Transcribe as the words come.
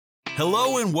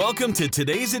Hello and welcome to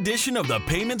today's edition of the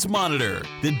Payments Monitor,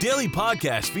 the daily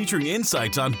podcast featuring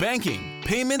insights on banking,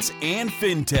 payments, and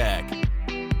fintech.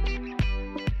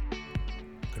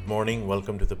 Good morning,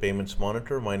 welcome to the Payments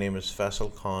Monitor. My name is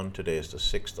Faisal Khan. Today is the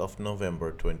 6th of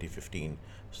November 2015.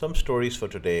 Some stories for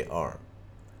today are: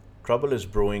 trouble is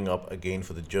brewing up again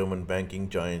for the German banking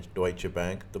giant Deutsche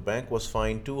Bank. The bank was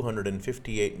fined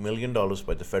 $258 million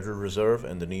by the Federal Reserve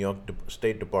and the New York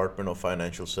State Department of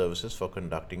Financial Services for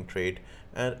conducting trade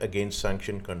and against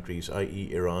sanctioned countries,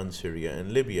 i.e. Iran, Syria,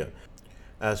 and Libya.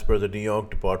 As per the New York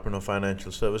Department of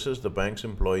Financial Services, the bank's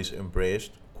employees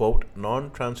embraced, quote,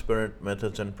 non-transparent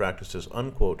methods and practices,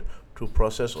 unquote, to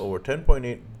process over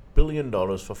 $10.8 billion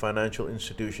for financial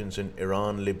institutions in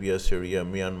Iran, Libya, Syria,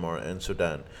 Myanmar, and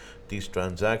Sudan. These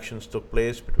transactions took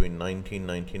place between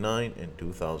 1999 and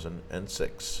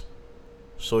 2006.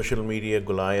 Social media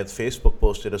Goliath Facebook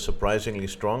posted a surprisingly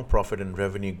strong profit and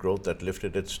revenue growth that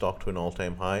lifted its stock to an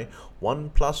all-time high.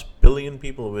 1+ billion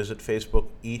people visit Facebook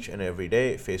each and every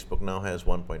day. Facebook now has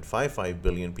 1.55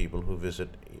 billion people who visit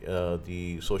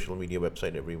the social media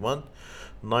website every month.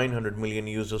 900 million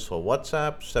users for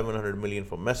WhatsApp, 700 million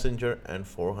for Messenger, and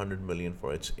 400 million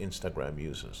for its Instagram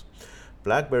users.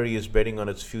 BlackBerry is betting on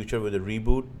its future with a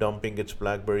reboot, dumping its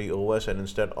BlackBerry OS and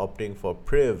instead opting for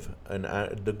Priv,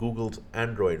 the Google's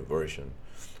Android version.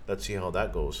 Let's see how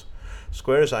that goes.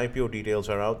 Square's IPO details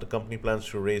are out. The company plans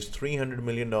to raise $300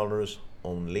 million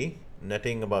only,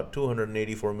 netting about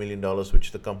 $284 million,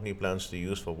 which the company plans to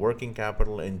use for working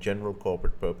capital and general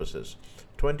corporate purposes.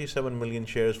 27 million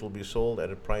shares will be sold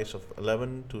at a price of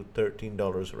 $11 to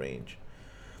 $13 range.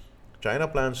 China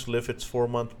plans to lift its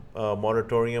 4-month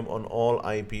moratorium on all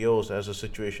IPOs as the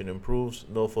situation improves.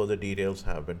 No further details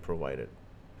have been provided.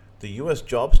 The U.S.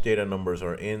 jobs data numbers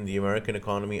are in. The American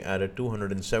economy added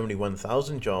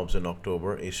 271,000 jobs in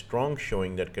October, a strong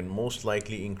showing that can most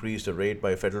likely increase the rate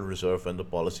by Federal Reserve when the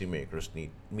policymakers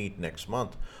meet next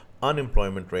month.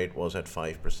 Unemployment rate was at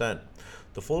 5%.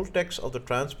 The full text of the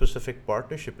Trans-Pacific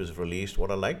Partnership is released.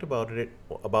 What I liked about it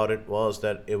was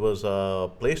that it was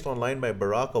placed online by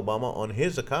Barack Obama on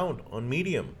his account on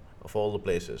Medium, of all the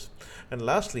places. And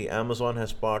lastly, Amazon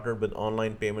has partnered with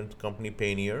online payment company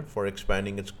Payoneer for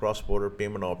expanding its cross-border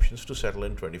payment options to settle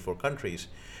in 24 countries.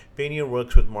 Payoneer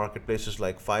works with marketplaces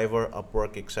like Fiverr,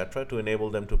 Upwork, etc. to enable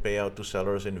them to pay out to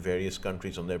sellers in various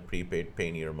countries on their prepaid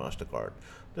Payoneer MasterCard.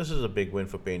 This is a big win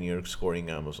for Payoneer, scoring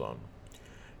Amazon.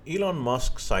 Elon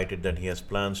Musk cited that he has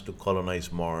plans to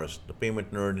colonize Mars. The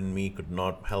payment nerd in me could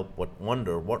not help but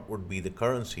wonder what would be the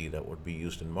currency that would be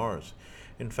used in Mars.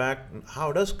 In fact,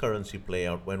 how does currency play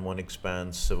out when one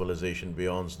expands civilization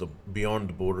beyond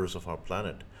the borders of our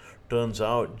planet? Turns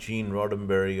out Gene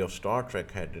Roddenberry of Star Trek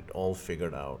had it all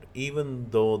figured out. Even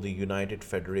though the United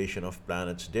Federation of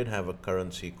Planets did have a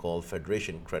currency called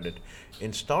Federation Credit,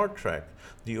 in Star Trek,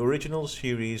 the original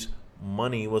series,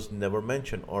 money was never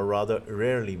mentioned, or rather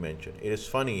rarely mentioned. It is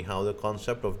funny how the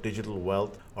concept of digital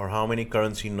wealth, or how many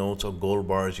currency notes or gold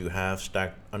bars you have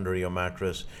stacked under your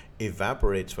mattress,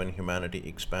 evaporates when humanity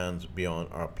expands beyond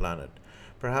our planet.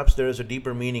 Perhaps there is a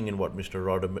deeper meaning in what Mr.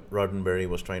 Roddenberry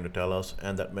was trying to tell us,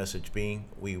 and that message being,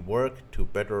 we work to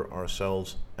better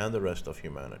ourselves and the rest of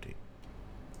humanity.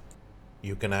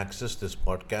 You can access this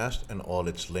podcast and all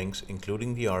its links,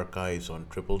 including the archives, on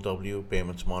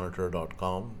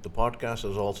www.paymentsmonitor.com. The podcast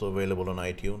is also available on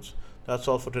iTunes. That's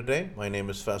all for today. My name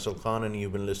is Faisal Khan, and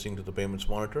you've been listening to the Payments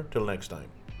Monitor. Till next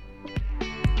time.